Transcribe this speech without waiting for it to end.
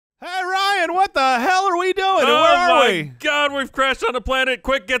Ryan, what the hell are we doing? Oh Where are we? my God, we've crashed on a planet.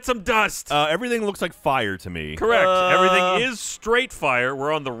 Quick, get some dust. Everything looks like fire to me. Correct. Everything is straight fire.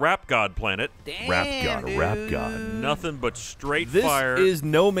 We're on the Rap God planet. Damn, Rap God. Nothing but straight This fire. is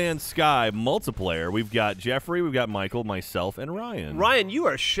No Man's Sky multiplayer. We've got Jeffrey, we've got Michael, myself, and Ryan. Ryan, you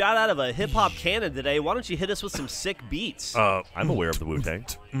are shot out of a hip-hop cannon today. Why don't you hit us with some sick beats? I'm aware of the Wu-Tang.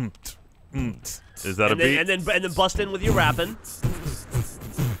 Is that a beat? And then bust in with your rapping.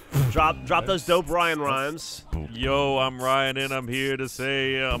 Drop those dope Ryan rhymes. Yo, I'm Ryan, and I'm here to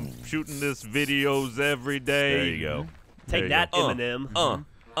say I'm shooting this videos every day. There you go. Take that, Eminem.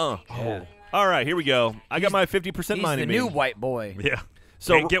 All right, here we go. I got my 50% He's mining the new bean. white boy. Yeah.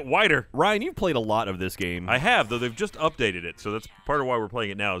 So Can't get whiter. Ryan, you've played a lot of this game. I have, though they've just updated it, so that's part of why we're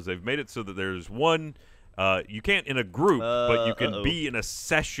playing it now. Is they've made it so that there's one. You can't in a group, but you can be in a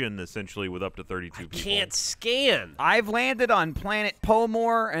session essentially with up to 32 people. Can't scan. I've landed on planet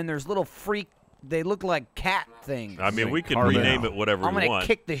Pomor, and there's little freak. They look like cat things. I mean, we can Carmen. rename it whatever I'm we gonna want.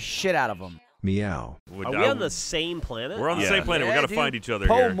 kick the shit out of them. Meow. Are we on the same planet? We're on the Yeah. same planet. Yeah, we got to dude. find each other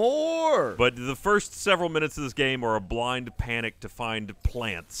here. Pomor. But the first several minutes of this game are a blind panic to find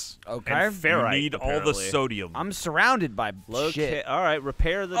plants. Okay. And ferrite, you need all the apparently. sodium. I'm surrounded by Locate. shit. All right,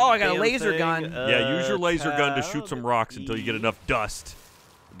 repair the. Oh, I got a damn laser thing. gun. Yeah, use your laser gun to shoot some rocks until you get enough dust.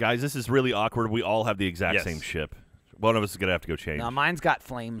 Guys, this is really awkward. We all have the exact Yes. same ship. One of us is going to have to go change. No, mine's got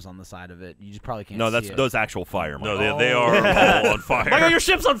flames on the side of it. You just probably can't. No, see it. those actual fire. No, Michael. they are all on fire. Michael, your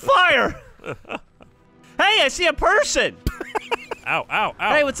ship's on fire. Hey, I see a person. Ow, ow, ow.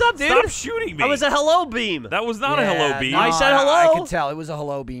 Hey, what's up, dude? Stop shooting me. I was a hello beam. That was not a Yeah, hello beam. no, I said I hello. could tell it was a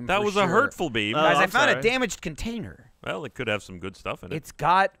hello beam. That for was sure. a hurtful beam. Guys, I I'm found sorry. a damaged container. Well, it could have some good stuff in it. It's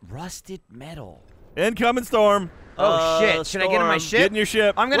got rusted metal. Incoming storm. Oh shit! Should I get in my Storm. ship? Get in your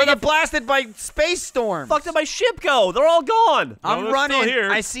ship. I'm gonna Where the get blasted by space storms. Fuck did my ship go? They're all gone. I'm they're running. still here.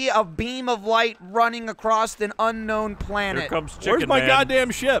 I see a beam of light running across an unknown planet. Here comes Chicken Where's my Man.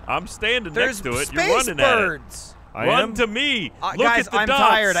 goddamn ship? I'm standing There's next to it. space You're running at it. birds. I Run am. to me. Look Guys, at the I'm dots.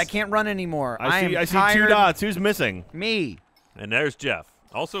 tired. I can't run anymore. I see am two tired. dots. Who's missing? Me. And there's Jeff.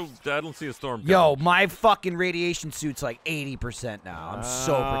 Also, I don't see a storm Yo, coming. my fucking radiation suit's like 80% now. I'm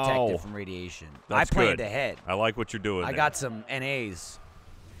so Wow. protected from radiation. That's I planned good. ahead. I like what you're doing. I there. got some NAs.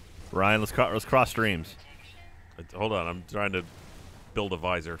 Ryan, let's cross streams. Hold on. I'm trying to build a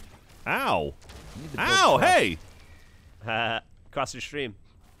visor. Ow. Need to build Ow, trust. hey. Cross the stream.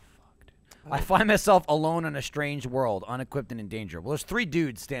 I find myself alone in a strange world, unequipped and in danger. Well, there's 3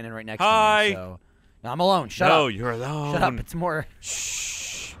 dudes standing right next Hi. to me. So no, I'm alone. Shut no, up. you're alone. Shut up. It's more.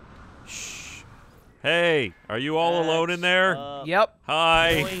 Shh. Shh. Hey, are you all alone in there? Yep.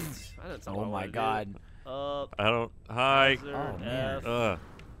 Hi. Oh my god. I don't. Hi. Oh, man.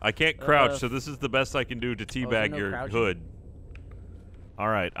 I can't crouch, so this is the best I can do to there teabag no your crouching? hood. All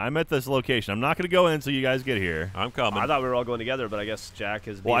right, I'm at this location. I'm not going to go in until you guys get here. I'm coming. I thought we were all going together, but I guess Jack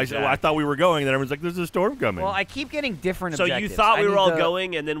is. Well, I thought we were going, and then everyone's like, "There's a storm coming." Well, I keep getting different So objectives. you thought we I were need all to-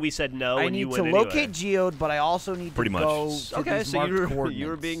 going, and then we said no, I and you need to went locate anyway. Geode, but I also need Pretty to much. go to Okay, these so marked you were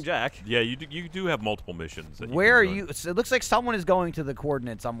coordinates. being Jack. Yeah, you do have multiple missions. That Where are can you? run. So it looks like someone is going to the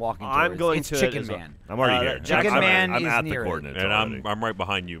coordinates I'm walking towards. I'm going it's to it Chicken as well. Man. I'm already here. Chicken I'm, Man I'm is at the near it. coordinates And already. I'm right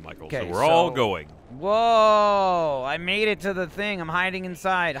behind you, Michael. Okay, so we're all so- going. Whoa! I made it to the thing. I'm hiding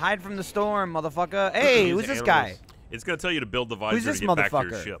inside. Hide from the storm, motherfucker. Hey, These who's this guy? animals. It's gonna tell you to build the visor this to get back to your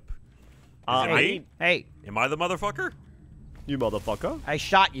motherfucker? ship. I Is it me? need- Hey, Am I the motherfucker? You motherfucker. I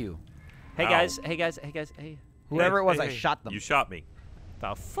shot you. Hey Ow. guys, hey guys, hey guys, hey. Whoever it was, Hey, I hey, shot them. You shot me.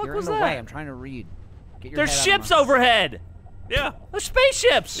 The fuck You're was in the that? way. I'm trying to read. Get your There's head out of ships my- overhead. Yeah. There's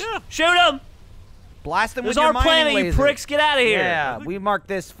spaceships. Yeah. Shoot them. Blast them There's with your our mining planet, you laser. pricks. Get out of here. Yeah, we marked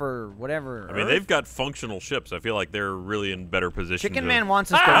this for whatever. I mean, they've got functional ships. I feel like they're really in better position. Chicken to- Man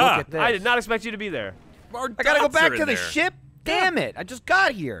wants us to Ah, look at this. I did not expect you to be there. Our I gotta go dots are back in to the there. ship. Damn it! I just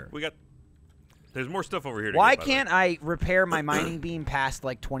got here. We got. There's more stuff over here. To Why get, by the way. can't I repair my mining beam past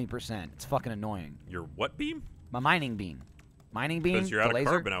like 20%? It's fucking annoying. Your what beam? My mining beam. Mining beam. Because you're the out of laser.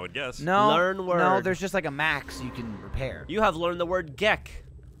 carbon, I would guess. No. Learn No, word. there's just like a max you can repair. You have learned the word geck.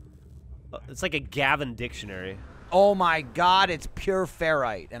 It's like a Gavin dictionary. Oh my god, it's pure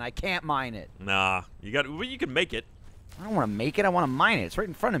ferrite, and I can't mine it. Nah, you got. Well, you can make it. I don't want to make it. I want to mine it. It's right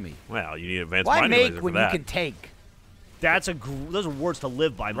in front of me. Well, you need advanced Why mining make laser when for you that. can take? Those are words to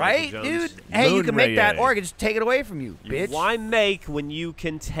live by, Right, Michael Jones. dude? Hey, you Moon can make that, ray. or I can just take it away from you, bitch. Why make when you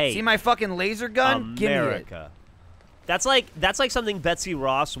can take? See my fucking laser gun? Give me it. America. That's like something Betsy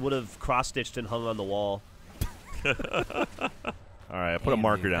Ross would have cross-stitched and hung on the wall. All right, I put a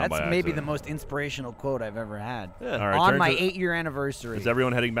marker down by That's maybe the accident. most inspirational quote I've ever had. Yeah. All right, On turn my to- 8-year anniversary. Is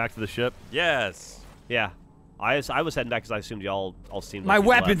everyone heading back to the ship? Yes. Yeah. I was heading back because I assumed y'all all seemed my like you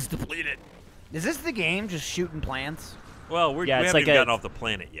weapon's left. depleted. Is this the game? Just shooting plants? Well, we Yeah, it's haven't like even a- gotten off the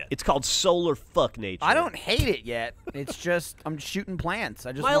planet yet. It's called solar fuck nature. I don't hate it yet. It's just I'm shooting plants.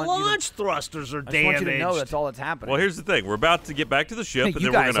 I just My want you to- launch thrusters are I just damaged. want you to know that's all that's happening. Well, here's the thing. We're about to get back to the ship, and You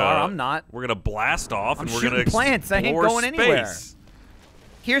then we're guys gonna. are, I'm not. We're gonna blast off, I'm and we're gonna shooting plants. I ain't explore going anywhere. space.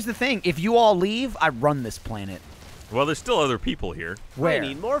 Here's the thing. If you all leave, I run this planet. Well, there's still other people here. Where? I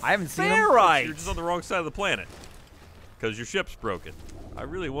need more I haven't seen them. ferrite. You're just on the wrong side of the planet because your ship's broken. I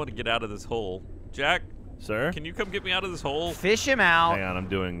really want to get out of this hole. Jack, Sir? can you come get me out of this hole? Fish him out. Hang on, I'm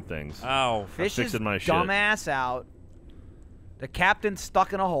doing things. Ow. Fish his fixing my shit. dumbass out. The captain's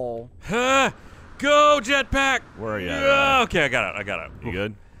stuck in a hole. Go, jetpack! Where are you at, Yeah, Ryan? okay, I got it. You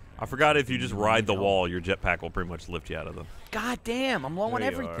good? I forgot if you just ride the wall, your jetpack will pretty much lift you out of them. God damn, I'm low on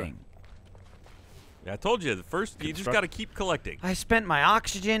There you are. everything. Yeah, I told you, first you just got to keep collecting. I spent my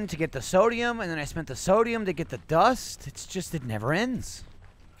oxygen to get the sodium, and then I spent the sodium to get the dust. It's just, it never ends.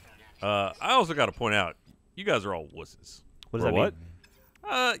 I also got to point out, you guys are all wusses. What does For that what?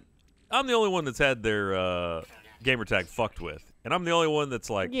 mean? I'm the only one that's had their gamer tag fucked with. And I'm the only one that's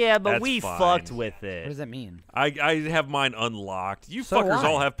like, Yeah, but "That's we fine." fucked with What does it. that mean? I have mine unlocked. You So fuckers do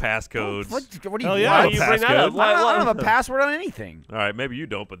I. all have passcodes. What do you Hell want? yeah, Why I do you have bring that passcode. up? Why- I don't why- have a password on anything. All right, maybe you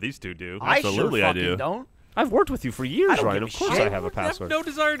don't, but these two do. Absolutely, I I sure do. fucking don't. I've worked with you for years, I don't Ryan. give Of a course shit. I have a have password. no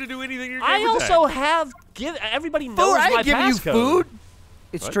desire to do anything in your I gamer also tag. have everybody knows Food? I my ain't giving you passcode. food.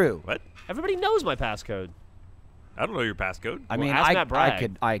 It's What? true. What? Everybody knows my passcode. I don't know your passcode. I Well, mean, ask I Matt Bragg.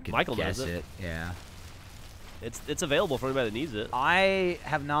 could Michael guess knows it. it. Yeah. It's available for anybody that needs it. I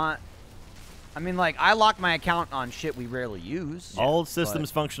have not. I mean, like, I lock my account on shit we rarely use. All systems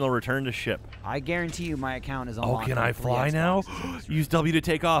functional. Return to ship. I guarantee you my account is Oh, unlocked. can on I 3 fly now? Xboxes. Use W to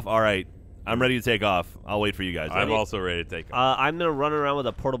take off. All right. I'm ready to take off. I'll wait for you guys. I'm Ready? also ready to take off. I'm gonna run around with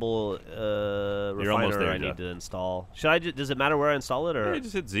a portable almost refiner there, I need Jeff. to install. Should I? Does it matter where I install it, or Yeah,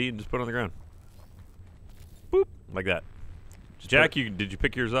 just hit Z and just put it on the ground. Boop, like that. Jack, did you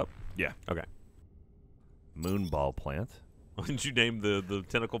pick yours up? Yeah. Okay. Moonball plant. Did you name the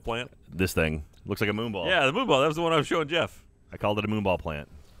tentacle plant? This thing looks like a moonball. Yeah, the moonball. That was the one I was showing Jeff. I called it a moonball plant.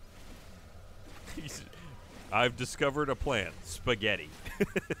 I've discovered a plant, spaghetti.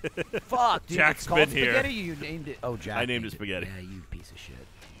 Fuck, dude. Jack's it's called been here. spaghetti. You named it. Oh, Jack. I named it spaghetti. Yeah, you piece of shit.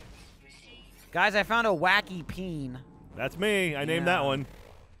 Guys, I found a wacky peen. That's me. I named that Yeah. one.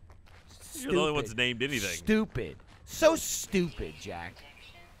 You're the only one Stupid. that's named anything. Stupid. So stupid, Jack.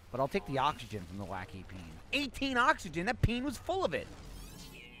 But I'll take the oxygen from the wacky peen. 18 oxygen. That peen was full of it.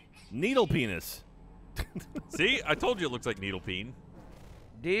 Needle penis. See, I told you it looks like needle peen.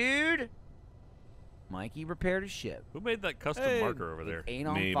 Dude. Mikey repaired his ship. Who made that custom Hey. marker over there? Ain't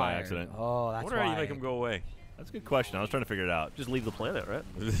on Me by fire. accident. Oh, I that's wonder why. how you make them go away. That's a good question. I was trying to figure it out. just leave the planet, right?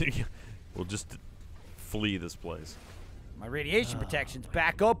 We'll just flee this place. My radiation protection's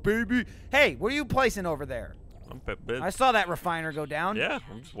back up, baby. Hey, what are you placing over there? I saw that refiner go down. Yeah,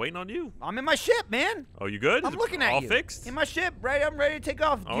 I'm just waiting on you. I'm in my ship, man. Oh, you good? I'm Is it looking at all you. fixed? In my ship, right? I'm ready to take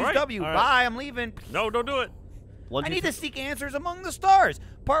off. All Use right. W. All right. Bye. I'm leaving. No, don't do it. One, I two, need to seek answers among the stars.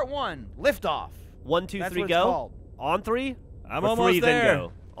 Part 1, liftoff. 1, 2, That's 3, what it's go. called. On 3. I'm or almost 3, there. Then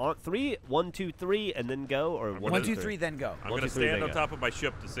go. On 3, 1, 2, 3, and then go, or I'm 1, 1, 2, 2, 3, then go. I'm 1, going to 2, 3, stand then on go. top of my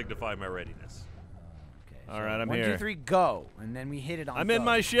ship to signify my readiness. Okay, All right, I'm 1, here. 2, 3, go. And then we hit it on I'm go. in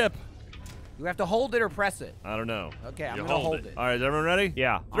my ship. You have to hold it or press it. I don't know. Okay, I'm You going to hold hold it. it. All right, is everyone ready?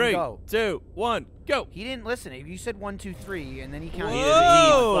 Yeah. On 3, go. 2, 1, go. He didn't listen. You said 1, 2, 3, and then he counted.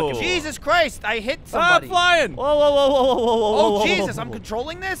 Whoa! Jesus Christ! I hit I'm somebody. flying. Whoa, whoa, whoa, whoa, whoa, whoa, whoa, Oh whoa, Jesus! whoa, I'm whoa.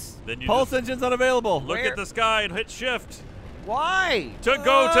 controlling this. Then you Pulse just engine's unavailable. look Where- at the sky and hit shift Why? to go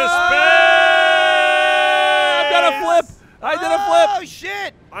to I've space. got a flip. I did a flip. Oh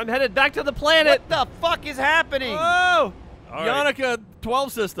shit! I'm headed back to the planet. What the fuck is happening? Whoa. All right. Yannicka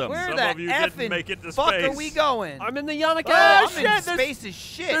 12 systems. Where Some the of you didn't effing make it to fuck space. are we going? I'm in the Yannicka. Oh, I'm shit, in there's- space as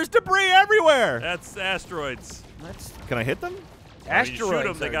shit. There's debris everywhere. That's asteroids. Let's Can I hit them? When you shoot asteroids.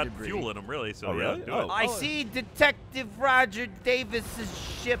 them, they are got debris. fuel in them, really. So Oh, yeah, really? do Oh. it. I see Detective Roger Davis's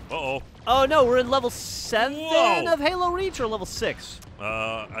ship. Uh-oh. Oh no, we're in level 7 Whoa. of Halo Reach, or level 6.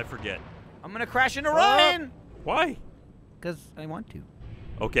 I forget. I'm gonna crash into Ryan. Why? Cause I want to.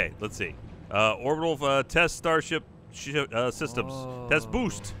 Okay, let's see. Orbital test Starship systems. Test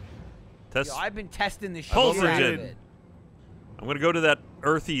boost. Test. Yo, I've been testing this shit Pulse out of engine. it. I'm going to go to that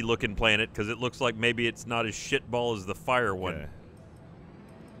earthy-looking planet because it looks like maybe it's not as shitball as the fire one. Okay.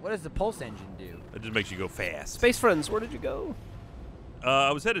 What does the pulse engine do? It just makes you go fast. Space friends, where did you go?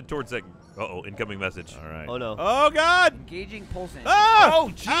 I was headed towards that. Uh-oh, incoming message. All right. Oh no. Oh, God. Engaging pulse engine. Ah! Oh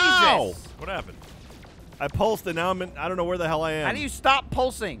Jesus! Ow! What happened? I pulsed and now I don't know where the hell I am. How do you stop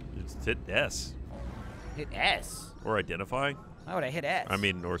pulsing? Just hit S. Hit S. Or identify. Why would I hit S? I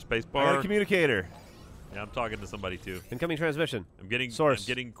mean, or space I got a bar. communicator. Yeah, I'm talking to somebody too. Incoming transmission. I'm getting Source. I'm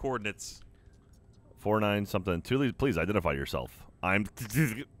getting coordinates. 49 something. Please identify yourself. I'm.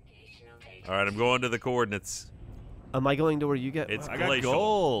 All right, I'm going to the coordinates. Am I going to where you get? It's I got glacial.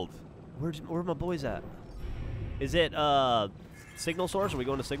 gold. Where are my boys at? Is it signal source? Are we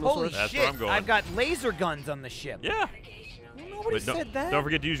going to signal Holy source? That's shit! where I'm going. I've got laser guns on the ship. Yeah. Nobody But said that. don't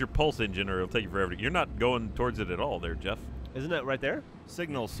forget to use your pulse engine, or it'll take you forever. You're not going towards it at all, there, Jeff. Isn't that right there?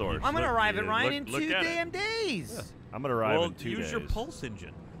 Signal source. I'm gonna Look- arrive at yeah, Ryan look- in look 2 at it. damn days. I'm gonna arrive Well, in 2 use days. your pulse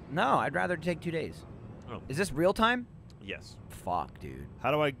engine. No, I'd rather take 2 days. Oh. Is this real time? Yes. Fuck, dude.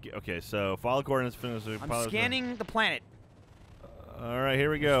 How do I? Okay, so follow coordinates. Finish. I'm scanning the planet. All right, here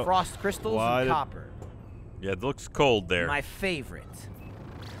we go. Frost crystals Why and did- copper. Yeah, it looks cold there. My favorite.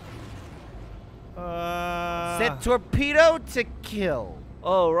 Uh, Set torpedo to kill.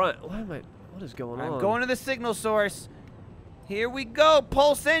 Oh right. Why am I? What is going on? I'm going to the signal source. Here we go.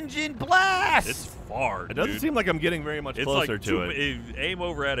 Pulse engine blast. It's far, It doesn't dude. seem like I'm getting very much It's closer like to it. If aim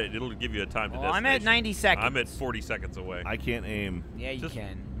over at it, it'll give you a time to Well, I'm at destination. 90 seconds. I'm at 40 seconds away. I can't aim. Yeah, you Just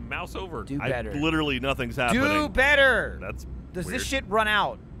can. mouse over. Do I better. literally nothing's happening. Do better. That's Does weird. this shit run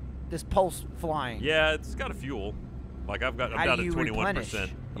out? This pulse flying. Yeah, it's got a fuel. Like I'm How down do to you 21%. replenish?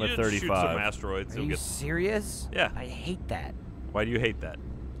 I'm at You just shoot 35. some asteroids. Are You'll you get. serious? Yeah. I hate that. Why do you hate that?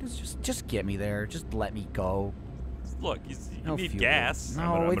 Just get me there. Just let me go. Look, you No need fuel. gas. No,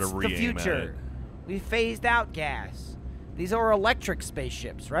 I'm gonna it's the re-aim at future. it. We phased out gas. These are electric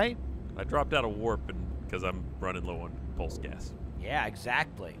spaceships, right? I dropped out of warp because I'm running low on pulse gas. Yeah,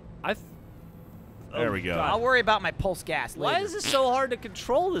 exactly. There we go. I'll worry about my pulse gas later. Why is it so hard to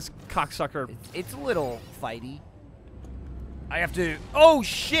control this cocksucker? It's a little fighty. I have to. Oh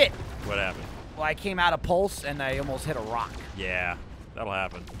shit! What happened? Well, I came out of pulse and I almost hit a rock. Yeah, that'll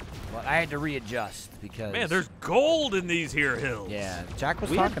happen. Well, I had to readjust because. Man, there's gold in these here hills. Yeah, Jack was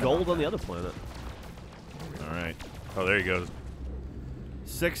We talking had gold about on the other planet. All right. Oh, there you go.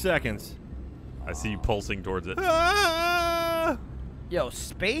 6 seconds. I see you pulsing towards it. Ah! that. Yo,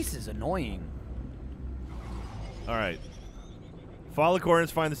 space is annoying. All right. Follow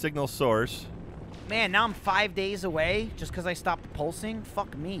coordinates. Find the signal source. Man, now I'm 5 days away just because I stopped pulsing.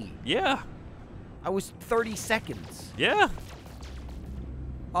 Fuck me. Yeah. I was 30 seconds. Yeah.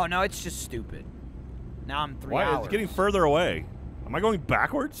 Oh no, it's just stupid. Now I'm 3 Why? hours. It's getting further away. Am I going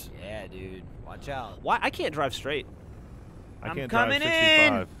backwards? Yeah, dude. Watch out. Why? I can't drive straight. I I'm can't coming drive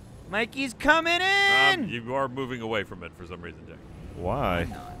in. 65. Mikey's coming in. You are moving away from it for some reason, Jack. Why?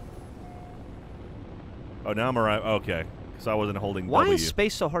 Oh, now I'm arriving. Okay, because I wasn't holding Why W. is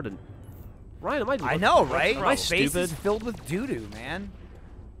space so hard to? Ryan, am I? I know, right? Am I Space is stupid? filled with doo-doo, man.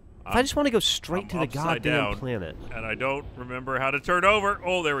 If I just want to go straight I'm to the upside goddamn down. planet. And I don't remember how to turn over.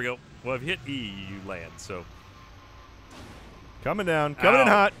 Oh, there we go. Well, if you hit E, you land. So Coming down. Coming in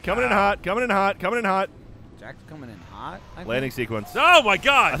Ow. hot. Coming in Ow. hot. Coming in hot. Coming in hot. Jack's coming in hot. I think. Landing sequence. oh my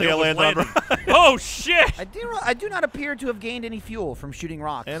God! I think I almost landed on landed. Oh shit! I do not appear to have gained any fuel from shooting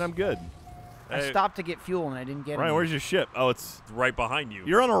rocks. And I'm good. I Hey, stopped to get fuel and I didn't get Ryan, any. where's your ship? Oh, it's right behind you.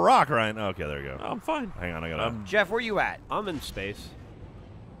 you're on a rock, Ryan. Okay, there you go. I'm fine. Hang on, I gotta. Jeff, where you at? I'm in space.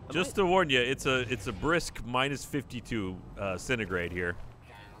 Just to warn you, it's a brisk minus 52 centigrade here.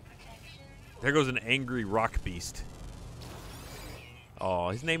 There goes an angry rock beast. Oh,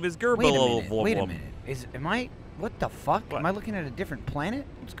 his name is Gerbil. Wait a minute. Wait a minute. Am I? What the fuck? What? Am I looking at a different planet?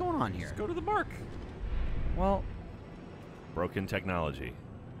 What's going on here? Let's go to the mark. Well, Broken technology.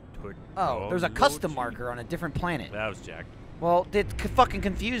 oh, there's a custom marker on a different planet. That was Jack. Well, it fucking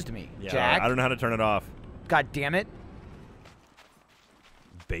confused me, Yeah, Jack. I don't know how to turn it off. God damn it!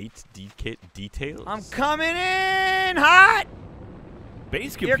 Bait details. I'm coming in hot.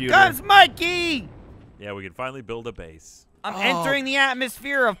 Base Here computer. comes Mikey. Yeah, we can finally build a base. I'm entering the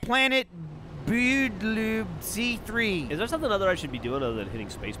atmosphere of planet Budlub C3. Is there something other I should be doing other than hitting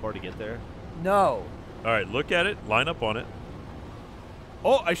spacebar to get there? No. All right, look at it. Line up on it.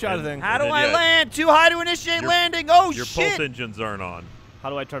 Oh, I shot a And- thing. How do then, I yeah, land? Too high to initiate your- landing. Oh Your shit! pulse engines aren't on. How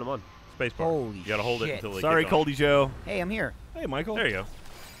do I turn them on? Spacebar. Holy You gotta hold it shit. until they Sorry, kick on. Coldy Joe. Hey, I'm here. Hey, Michael. There you go.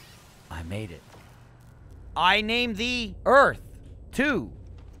 I made it. I named thee Earth 2.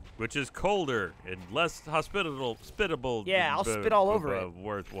 Which is colder and less hospitable. Yeah, I'll spit all over it.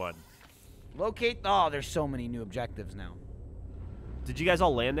 Worth one. Locate. Oh, there's so many new objectives now. Did you guys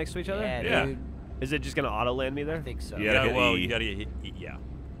all land next to each other? Yeah, Yeah. dude. Is it just gonna auto land me I there? think so. Yeah. gotta hit well, E. you gotta hit E. Yeah.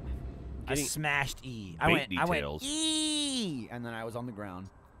 I Getting- smashed E. Bait I went details. E, and then I was on the ground.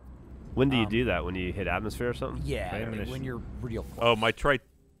 When do you do that? When you hit atmosphere or something? Yeah, Premonition. when you're real close. Oh, my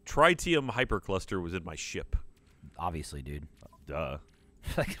tritium hypercluster was in my ship. Obviously, dude. Duh.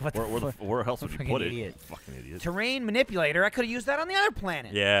 Like, what the fuck? Where else would you Fucking put idiot. it? Fucking idiot. Terrain manipulator. I could have used that on the other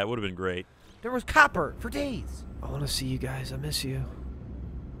planet. Yeah, it would have been great. There was copper for days. I want to see you guys. I miss you.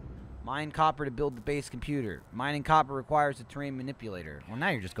 Mine copper to build the base computer. Mining copper requires a terrain manipulator. Well, now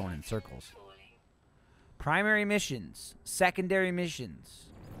you're just going in circles. Primary missions. Secondary missions.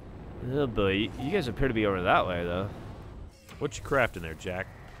 Oh boy, you guys appear to be over that way though. What you crafting there, Jack?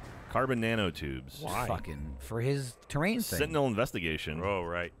 Carbon nanotubes. Why? Fucking for his terrain thing. Sentinel investigation. Oh,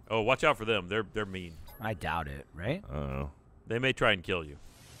 right. Oh, watch out for them. They're mean. I doubt it, right? Oh. They may try and kill you.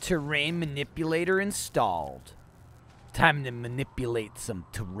 Terrain manipulator installed. Time to manipulate some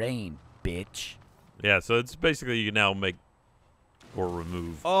terrain, bitch. Yeah, so it's basically you can now make or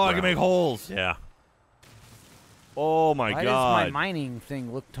remove. Oh, I can make holes. Yeah. Oh my Why god. does my mining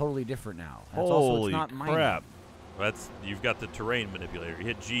thing look totally different now? That's also Holy it's not mining. crap. You've got the terrain manipulator. You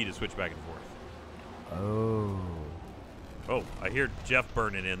hit G to switch back and forth. Oh. Oh, I hear Jeff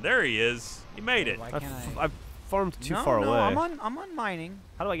burning in. There he is. He made it. Why can't I? I've farmed too no, far no, away. I'm on mining.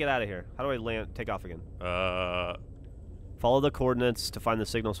 How do I get out of here? How do I land? Take off again? Follow the coordinates to find the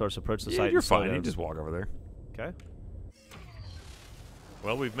signal source. Approach the site. You're and slow fine. You down. just walk over there. Okay.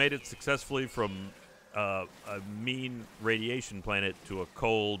 Well, we've made it successfully from a mean radiation planet to a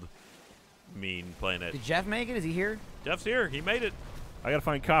cold, mean planet. Did Jeff make it? Is he here? Jeff's here. He made it. I gotta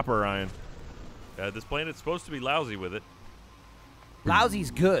find copper, Ryan. This planet's supposed to be lousy with it. Lousy's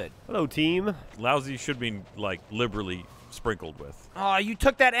good. Hello, team. Lousy should be, like, liberally sprinkled with. Oh, you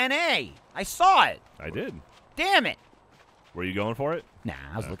took that NA. I saw it. I did. Damn it. Were you going for it? Nah,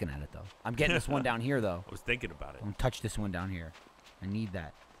 I was looking at it, though. I'm getting this one down here, though. I was thinking about it. I'm gonna touch this one down here. I need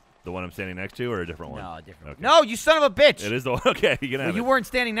that. The one I'm standing next to, or a different one? No, a different Okay. No, you son of a bitch. It is the one. Okay, you can have Well, you it. weren't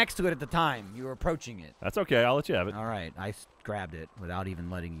standing next to it at the time. You were approaching it. That's okay. I'll let you have it. All right. I grabbed it without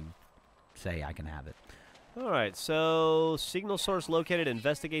even letting you say I can have it. All right. So signal source located.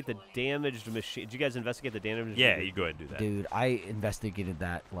 Investigate the damaged machine. Did you guys investigate the damaged? Yeah, machine? you go ahead and do that. Dude, I investigated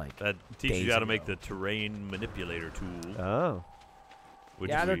that, like, That teaches days you how to ago. make the terrain manipulator tool. Oh. Which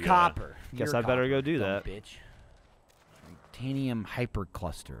gather we, copper. Guess You're I better copper, go do dumb that. bitch. Titanium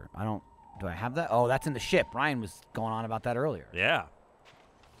hypercluster. I don't... Do I have that? Oh, that's in the ship. Ryan was going on about that earlier. Yeah.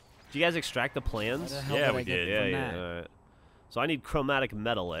 Did you guys extract the plans? What the hell Yeah, did we I get did. from Yeah. that? All right. So I need chromatic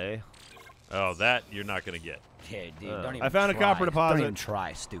metal, eh? Oh, that you're not going to get. Yeah, dude, don't even I found a try. copper deposit. Don't even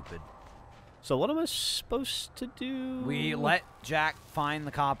try, stupid. So what am I supposed to do? We let Jack find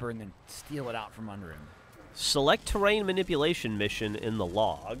the copper and then steal it out from under him. Select terrain manipulation mission in the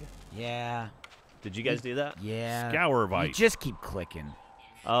log. Yeah. Did you guys do that? Yeah. Scourvite. You just keep clicking.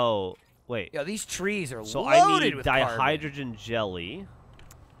 Oh, wait. Yo, these trees are So loaded I need with carbon. dihydrogen jelly.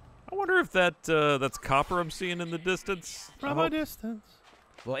 I wonder if that's copper I'm seeing in the distance. I From a hope- distance.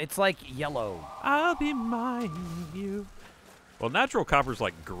 Well, it's like yellow. I'll be mining you. Well, natural copper's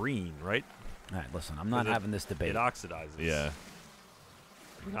like green, right? All right, listen, I'm not It- having this debate. It oxidizes. Yeah.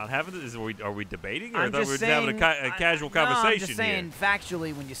 We're not having this. Are we debating, or I'm that just we're saying, just having a casual no, conversation I'm just saying, here?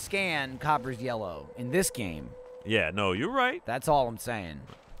 factually, when you scan, copper's yellow. In this game, Yeah, no, you're right. that's all I'm saying.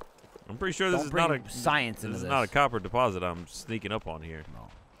 I'm pretty sure this Don't is not bring a science into This is this. not a copper deposit. I'm sneaking up on here. No.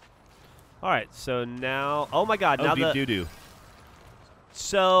 All right, so now, oh my God, Oh, now deep the doo-doo.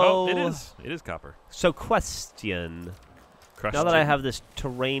 so Oh, it is. It is copper. So question. Now that I have this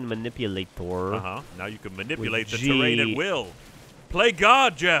terrain manipulator, Uh-huh. Now you can manipulate the G. terrain at will. Play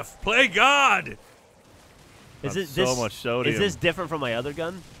God, Jeff. Play God. is it so this? much sodium. Is this different from my other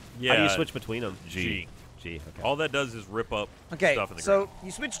gun? Yeah. How do you switch between them? G. G. Okay. All that does is rip up Okay, stuff in the so ground.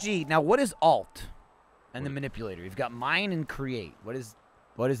 you switch G. Now, what is Alt and the manipulator? You've got mine and create. What is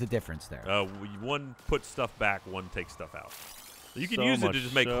the difference there? One puts stuff back, one takes stuff out. You can So use it much to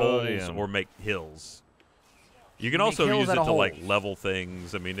just make sodium. holes or make hills. You can Make also hills use it out of to like holes. level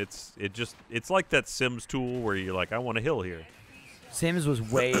things. I mean, it's like that Sims tool where you're like, I want a hill here. Sims was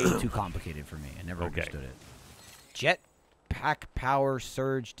way too complicated for me. I never Okay. understood it. Jetpack power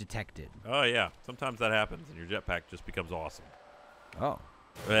surge detected. Oh yeah, sometimes that happens, and your jetpack just becomes awesome. Oh.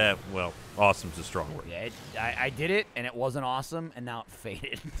 Well, awesome's a strong word. Yeah, I did it, and it wasn't awesome, and now it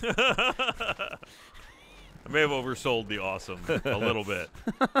faded. I may have oversold the awesome a little bit.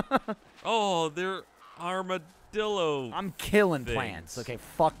 Oh, they're armadillo. I'm killing Things. plants. Okay,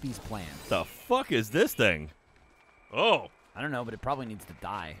 fuck these plants. The fuck is this thing? Oh, I don't know, but it probably needs to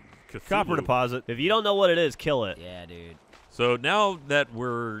die. Cthulhu. Copper deposit. If you don't know what it is, kill it. Yeah, dude. So now that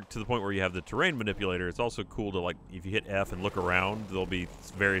we're to the point where you have the terrain manipulator, it's also cool to, like, if you hit F and look around, there'll be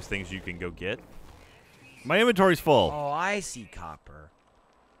various things you can go get. My inventory's full. Oh, I see copper.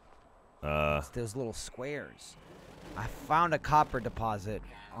 It's those little squares. I found a copper deposit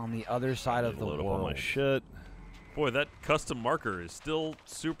on the other side of the Load up all my world. shit. Boy, that custom marker is still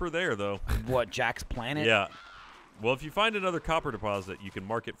super there, though. What, Jack's planet? Yeah. Well, if you find another copper deposit, you can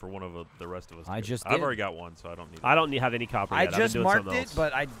mark it for one of the rest of us. I just I've did. already got one, so I don't need it. I don't have any copper I yet. I've been just doing marked something it, else.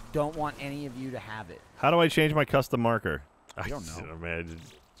 but I don't want any of you to have it. How do I change my custom marker? I don't know. Oh, man,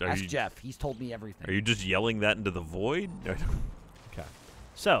 Ask Jeff. He's told me everything. Are you just yelling that into the void? Okay.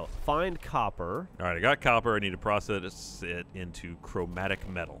 So, find copper. All right, I got copper. I need to process it into chromatic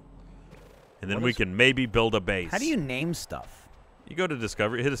metal. And then What we is- can maybe build a base. How do you name stuff? You go to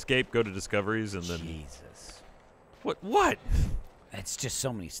Discovery, hit Escape, go to Discoveries, and then... Jesus. What? It's just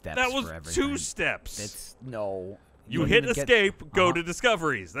so many steps That was for everything. 2 steps. It's no. you don't hit even get- Escape, go Uh-huh. to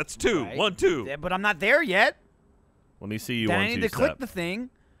Discoveries. That's 2. Right. 1, 2. Yeah, but I'm not there yet. Let me see you Then on I need two to click step. the thing.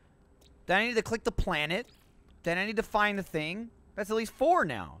 Then I need to click the planet. Then I need to find the thing. That's at least 4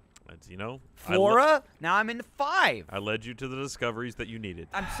 now. That's, you know... Flora. Now I'm into 5. I led you to the Discoveries that you needed.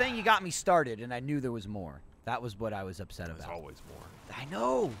 I'm saying you got me started, and I knew there was more. That was what I was upset There's about. always more. I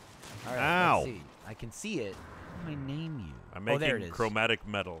know. All right, Ow. let's see. I can see it. How do I name you? I'm Oh, there it making is. chromatic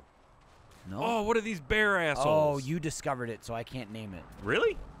metal. No. Oh, what are these bear Oh, assholes? you discovered it, so I can't name it.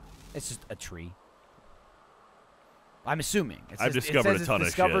 Really? It's just a tree. I'm assuming. It I've says- discovered it a says ton of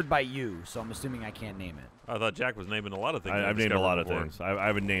it's discovered shit. by you, so I'm assuming I can't name it. I thought Jack was naming a lot of things. I've named a lot of things. I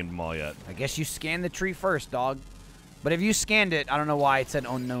haven't named them all yet. I guess you scanned the tree first, dog. But if you scanned it, I don't know why it said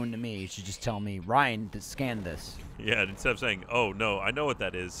unknown to me. You should just tell me, Ryan, scan this. Yeah, instead of saying, "Oh no, I know what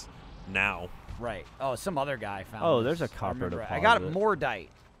that is," now. Right. Oh, some other guy found Oh, this. there's a I copper remember. I got deposit. Mordite.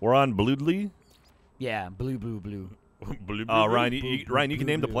 We're on Bloodly. Yeah, blue. Blue, Oh, blue, Ryan, blue. Ryan, you can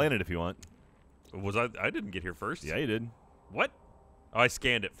name the planet if you want. Was I didn't get here first. Yeah, you did. What? Oh, I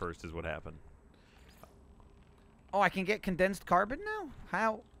scanned it first. Is what happened. Oh, I can get condensed carbon now?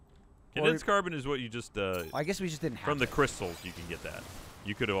 How? Condensed carbon is what you just I guess we just didn't have from the it. crystals. You can get that.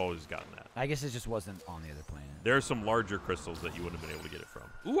 You could have always gotten that. I guess it just wasn't on the other planet. There are some larger crystals that you wouldn't have been able to get it from.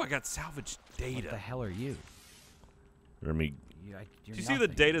 Ooh, I got salvaged What the data. hell are you? Let me. You're Did you see the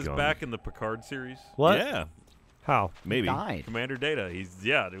nothing. Data's Gun. back in the Picard series? What? Yeah, How? maybe. Died. Commander Data. He's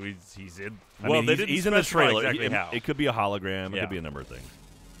in. I Well, mean, they he's, didn't he's in the specify trailer. exactly how. It could be a hologram. It Yeah. could be a number of things.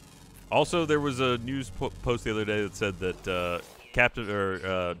 Also, there was a news post the other day that said that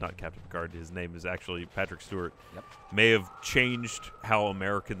not Captain Picard, his name is actually Patrick Stewart, Yep. may have changed how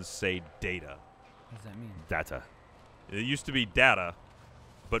Americans say data. What does that mean? Data. It used to be data,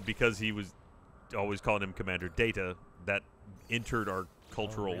 but because he was always calling him Commander Data, that entered our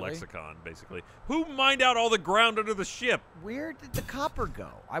cultural really? lexicon, basically. Who mined out all the ground under the ship? Where did the copper go?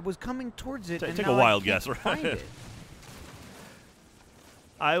 I was coming towards it. and Take now a wild I can't guess, right? Find it.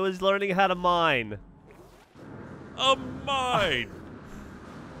 I was learning how to mine. A mine!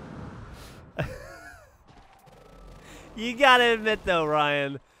 You gotta admit, though,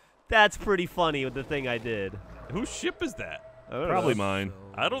 Ryan, that's pretty funny with the thing I did. Whose ship is that? I don't Probably know. mine.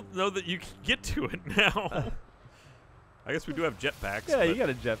 I don't know that you can get to it now. I guess we do have jetpacks. Yeah, but you got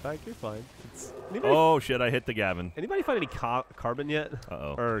a jetpack. You're fine. Anybody, Oh shit! I hit the Gavin. anybody find any carbon yet?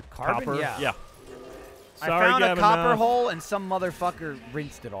 Uh-oh. Or Carbon? copper? Yeah. Yeah, I Sorry, found a Gavin, copper hole and some motherfucker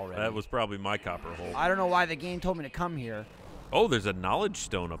rinsed it already. that was probably my copper hole. I don't know why the game told me to come here. Oh, there's a knowledge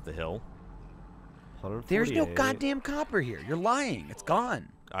stone up the hill. There's no 148. goddamn copper here. You're lying. It's gone.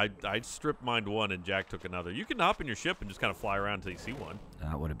 I strip mined one and Jack took another. You can hop in your ship and just kind of fly around until you see one.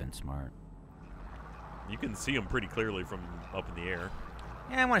 That would have been smart. You can see them pretty clearly from up in the air.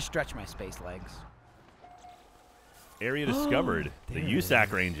 Yeah, I want to stretch my space legs. Area discovered. The There it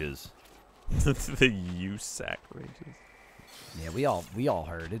USAC ranges. The USAC ranges. Yeah, we all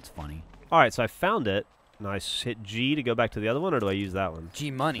heard. It's funny. All right, so I found it. And I hit G to go back to the other one, or do I use that one? G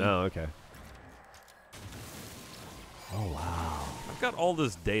money. Oh, okay. Oh wow. I've got all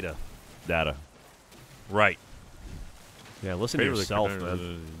this data. Data. Right. Yeah, listen to yourself,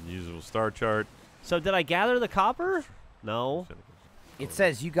 man. Usable star chart. So did I gather the copper? No. It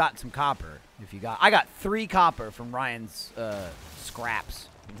says you got some copper. I got 3 copper from Ryan's scraps.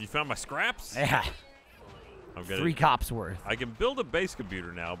 You found my scraps? Yeah, I've got 3 cops worth. I can build a base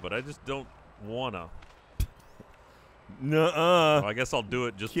computer now, but I just don't wanna. Nuh-uh. Well, I guess I'll do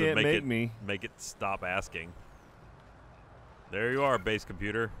it just to Can't make make it me. make it stop asking. There you are, base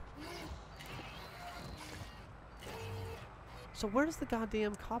computer. So where's the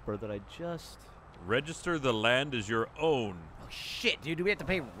goddamn copper that I just... Register the land as your own. Oh shit, dude! Do we have to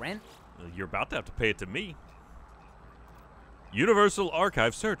pay rent? You're about to have to pay it to me. Universal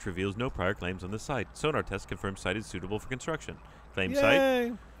Archive search reveals no prior claims on the site. Sonar test confirms site is suitable for construction. Claim site.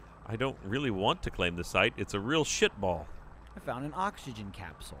 Yay. I don't really want to claim the site. It's a real shitball. I found an oxygen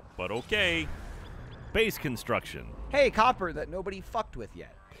capsule. But okay. Base construction. Hey, copper that nobody fucked with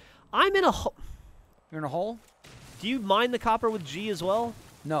yet. I'm in a hole. You're in a hole? Do you mine the copper with G as well?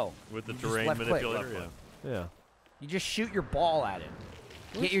 No. With the You just terrain left click, manipulator. left Yeah. Yeah. You just shoot your ball at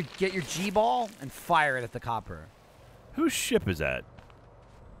it. Get your G ball and fire it at the copper. Whose ship is that?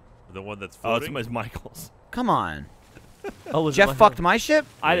 The one that's Oh, it's floating. Michael's. Come on. Oh, was it Jeff my- fucked my ship?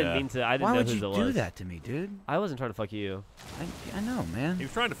 I Yeah. didn't mean to. I didn't Why know would who you that do was. that to me, dude? I wasn't trying to fuck you. I know, man. He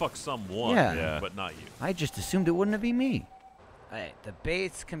was trying to fuck someone, Yeah. but not you. I just assumed it wouldn't be me. Alright, the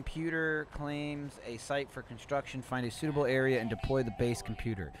base computer claims a site for construction. Find a suitable area and deploy the base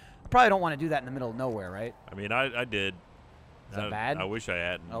computer. I probably don't want to do that in the middle of nowhere, right? I mean, I did. Is that bad? I wish I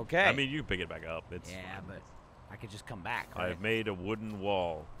hadn't. Okay. I mean, you can pick it back up. It's Yeah, but I could just come back, I've right? made a wooden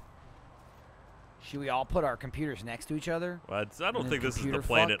wall. Should we all put our computers next to each other? Well, I don't And think then this is the computer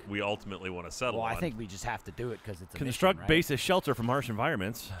planet fuck? we ultimately want to settle Well, on. I think we just have to do it because it's a Construct mission, right? base as shelter from harsh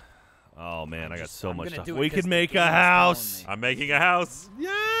environments. Oh man, I got just- so I'm much gonna stuff. do it We 'cause could the make game a is telling house. me. I'm making a house.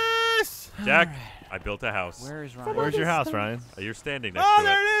 Yes. Jack, Alright. I built a house. Where is Ryan? Where's your house, Ryan? You're standing next Oh, to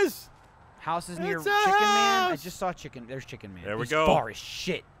there it. it is. House is near It's a Chicken Man. I house. just saw Chicken. There's Chicken Man. There we He's go. far as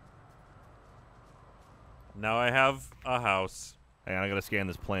shit. Now I have a house. Hang on, I gotta scan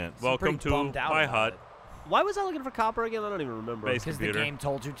this plant. I'm Welcome pretty to bummed out my about hut. it. Why was I looking for copper again? I don't even remember. Base Because the computer. game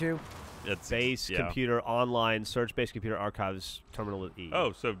told you to. It's Base yeah. computer online. Search base computer archives terminal with E.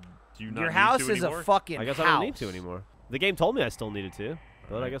 Oh, so do you not Your need house to is anymore? a fucking I guess house. I don't need to anymore. The game told me I still needed to,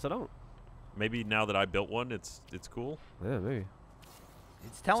 but I guess I don't. Maybe now that I built one, it's cool. Yeah, maybe.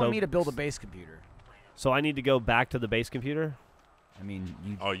 It's telling So- me to build a base computer. So I need to go back to the base computer. I mean,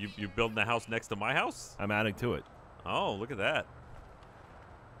 you. Oh, you building a house next to my house? I'm adding to it. Oh, look at that.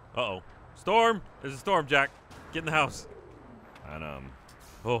 Uh-oh. Storm! There's a storm, Jack. Get in the house. And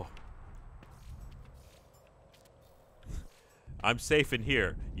Oh. I'm safe in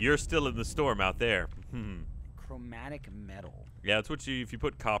here. You're still in the storm out there. Hmm. Chromatic metal. Yeah, that's what if you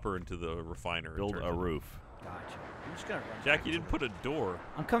put copper into the refiner. it build turns a into- roof. Gotcha. I'm just gonna run. Jack, back you to didn't put a door.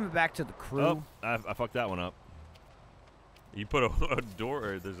 I'm coming back to the crew. Oh, I fucked that one up. You put a door.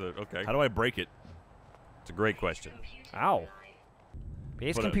 Or there's a okay. How do I break it? It's a great question. Ow.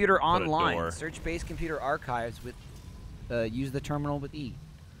 Base put a- computer put a online. door. Search base computer archives with. Use the terminal with E.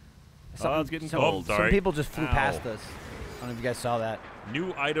 Oh, it's getting some, cold. Some Sorry. people just flew Ow. past us. I don't know if you guys saw that.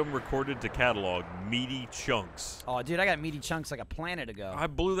 New item recorded to catalog. Meaty chunks. Oh, dude, I got meaty chunks like a planet ago. I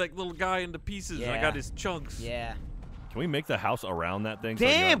blew that little guy into pieces, and I Yeah. got his chunks. Yeah. Can we make the house around that thing? so I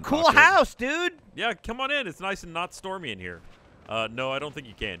can Damn, go cool knock it? house, dude. Yeah, come on in. It's nice and not stormy in here. No, I don't think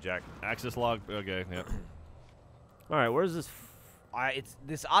you can, Jack. Access log. Okay. Yep. All right, where's this? It's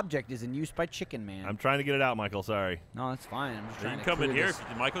this object is in use by Chicken Man. I'm trying to get it out, Michael. Sorry. No, that's fine. I'm just You trying can to come in clear here, this.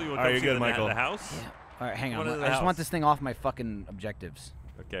 Michael. You want All to right, come you're see good, Michael. the house? Yeah. All right, hang Come on. on into I the just want house. this thing off my fucking objectives.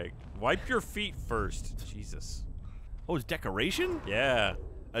 Okay. Wipe your feet first. Jesus. Oh, it's decoration? Yeah.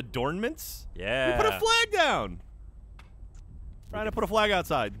 Adornments? Yeah. We put a flag down. Trying to put a flag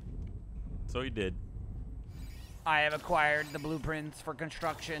outside. So he did. I have acquired the blueprints for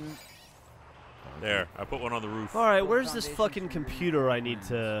construction. There. I put one on the roof. All right, where's this Foundation fucking for computer I need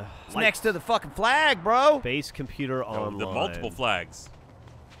to? It's next to the fucking flag, bro. Base computer Oh, online. the multiple flags.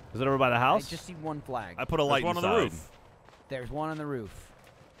 Is it over by the I house? just see one flag. I put a There's light one on inside. the roof. There's one on the roof.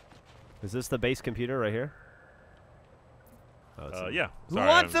 Is this the base computer right here? Oh, it's Yeah. Who Sorry,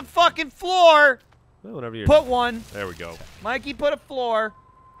 wants a I'm- fucking floor? well, whatever you're. Put one. There we go. Mikey, put a floor.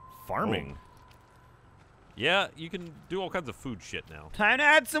 Farming. Yeah, you can do all kinds of food shit now. Time to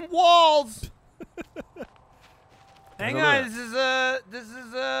add some walls. Hang Look at on, this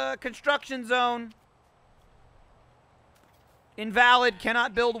is a construction zone. Invalid,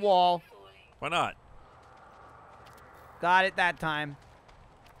 cannot build wall. Why not? Got it that time.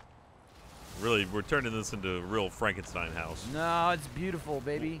 Really, we're turning this into a real Frankenstein house. No, it's beautiful,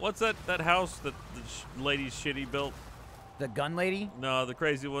 baby. What's that house that the lady's shitty built? The gun lady? No, the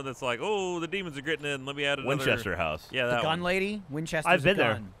crazy one that's like, oh, the demons are getting in. Let me add another. Winchester House. Yeah, The that gun one. lady? Winchester's I've been a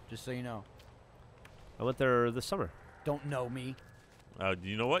there. gun, just so you know. I went there this summer. Don't know me.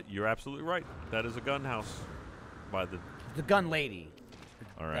 You know what? You're absolutely right. That is a gun house by the The gun lady.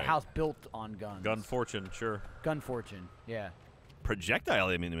 All The right. house built on guns. gun fortune, sure. Gun fortune. Yeah. Projectile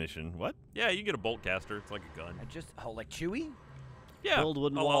ammunition. What? Yeah, you can get a bolt caster. It's like a gun. Like Chewie? Yeah, Build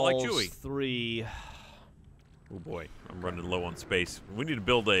wooden a lot walls. like Chewie. 3. Oh boy, I'm running low on space. We need to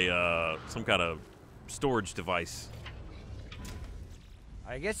build a some kind of storage device.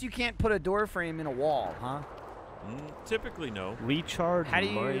 I guess you can't put a door frame in a wall, huh? Typically, no. Recharge How do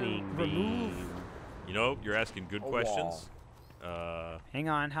you mining remove- beam. You know, you're asking good A questions. Hang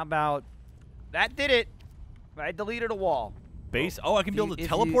on, how about... That did it. I deleted a wall. Base? Oh, I can build a If you-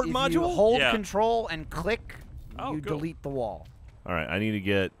 teleport if module? You hold Yeah. control and click, Oh, you cool. delete the wall. All right, I need to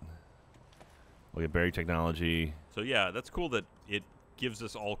get... Look at Berry Technology. So yeah, that's cool that it gives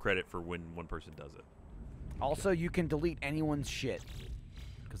us all credit for when one person does it. Also, you can delete anyone's shit.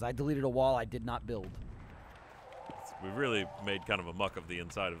 Because I deleted a wall I did not build. We really made kind of a muck of the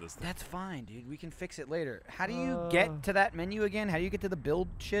inside of this thing. That's fine, dude. We can fix it later. How do you get to that menu again? How do you get to the build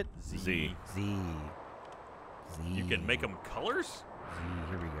shit? Z. Z. Z. You can make them colors? Z.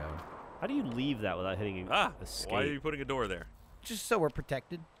 Here we go. How do you leave that without hitting escape? Why are you putting a door there? Just so we're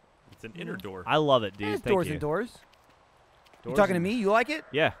protected. It's an inner door. I love it, dude. There's Thank doors you. and doors. You Doors talking to and- me? You like it?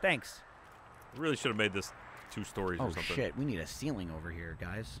 Yeah. Thanks. We really should have made this 2 stories or Oh, something. shit. We need a ceiling over here,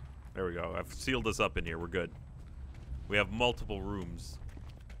 guys. There we go. I've sealed us up in here. We're good. We have multiple rooms.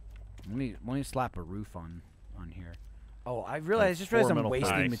 We need to slap a roof on here. Oh, I just realized I'm metal wasting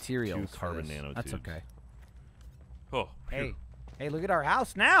pipes, materials. 2 for carbon this. nanotubes. That's okay. Oh, Hey. Hey, look at our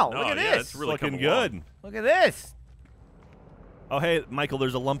house now. No, look at yeah, this. it's really Looking come along. good. Look at this. Oh, hey, Michael,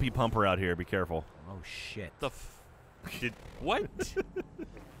 there's a lumpy pumper out here. Be careful. Oh, shit. The what?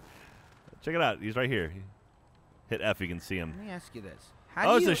 Check it out. He's right here. Hit F, you can see him. Let me ask you this.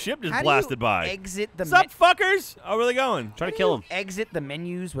 Oh, it's a ship just blasted by. Exit the What's up, fuckers? Oh, where are they going? Try to kill him. Exit the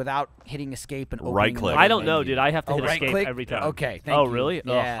menus without hitting escape and opening Right-click. another I don't know, menu? dude. I have to Oh, hit escape right-click? every time. Okay, thank Oh, you. really? Ugh,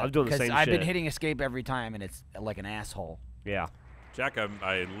 Yeah, I'm doing the 'cause same I've been shit. hitting escape every time, and it's like an asshole. Yeah. Jack,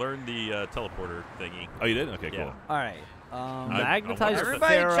 I learned the teleporter thingy. Oh, you did? Okay, Yeah. cool. All right. Magnetized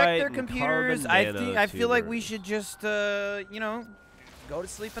Everybody check ferrite their and computers. carbon I feel like nanotube. we should just, go to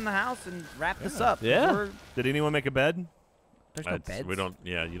sleep in the house and wrap this up. 'cause Yeah. Did anyone make a bed? There's no beds. We don't.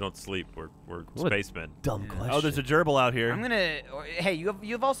 Yeah, you don't sleep. We're What a spacemen. Dumb question. Oh, there's a gerbil out here. I'm gonna. Hey,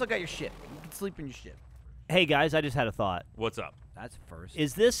 you've also got your ship. You can sleep in your ship. Hey, guys, I just had a thought. What's up? That's first.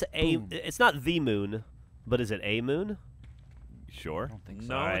 Is this a... Boom. It's not the moon, but is it a moon? Sure. I don't think so.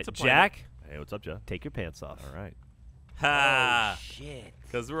 No, All right, it's a planet. Jack, Hey, what's up, Jeff? take your pants off. All right. Ha! Shit.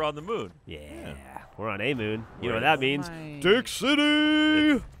 Because we're on the moon. Yeah. We're on a moon. You know We're- what that means. Dick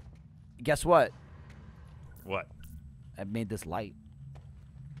City! Guess what? What? I made this light.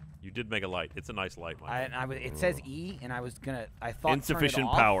 You did make a light. It's a nice light, Mike. It says E, and I was gonna. I thought turn it Insufficient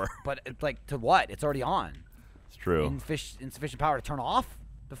off, power. But like to what? It's already on. It's true. Insufficient power to turn off.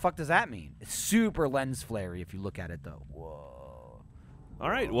 The fuck does that mean? It's super lens flary if you look at it though. Whoa. All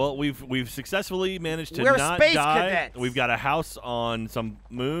right. Well, we've successfully managed to We're not space die. cadets. We've got a house on some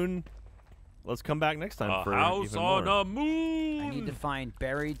moon. Let's come back next time A for house even on more. a moon. I need to find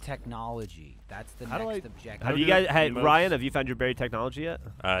buried technology. That's the How do next I- objective. how Have do you we do guys... Hey, emotes? Ryan, have you found your buried technology yet?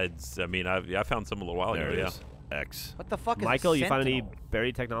 I found some a little while There ago. it Yeah. is. X. What the fuck is Michael, a you found any sentinel?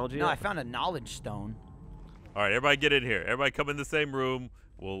 buried technology No, yet? I found a knowledge stone. All right, everybody get in here. Everybody come in the same room.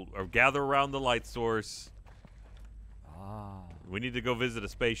 We'll gather around the light source. Ah. We need to go visit a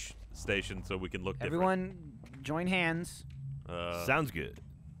space station so we can look different. Everyone, join hands. Sounds good.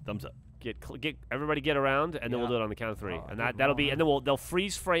 Thumbs up. Get everybody get around, and then we'll Yeah. do it on the count of 3, Oh, and good that'll be, lord. and then they'll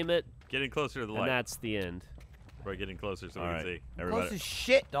freeze frame it, Getting closer to the and light. that's the end. We're getting closer so All we right. can see. Everybody. Close as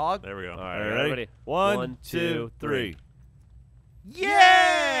shit, dog. There we go. All All right, right, everybody. ready? One, One, two, two, three.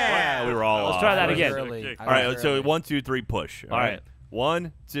 Yeah! Wow, we were all Let's off. try that I was again. early. Okay. I All right, was so early. 1, 2, 3, push. All right.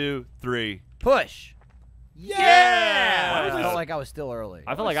 1, 2, 3. Push. Yeah! I Why was felt this- like I was still early.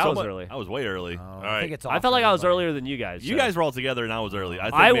 I felt like I was early. I was way early. Oh, I right. think it's I off felt like for I was everybody. earlier than you guys. You so. guys were all together, and I was early.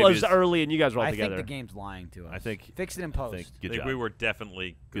 think I maybe was it's- early, and you guys were all I together. think the game's lying to us. I think- Fix it in I post. think. I Good think job. we were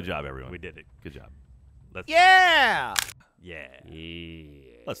definitely Good job, everyone. We did it. Good job. Let's Yeah! Yeah. Yeah.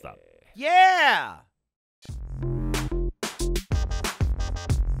 Let's stop. Yeah!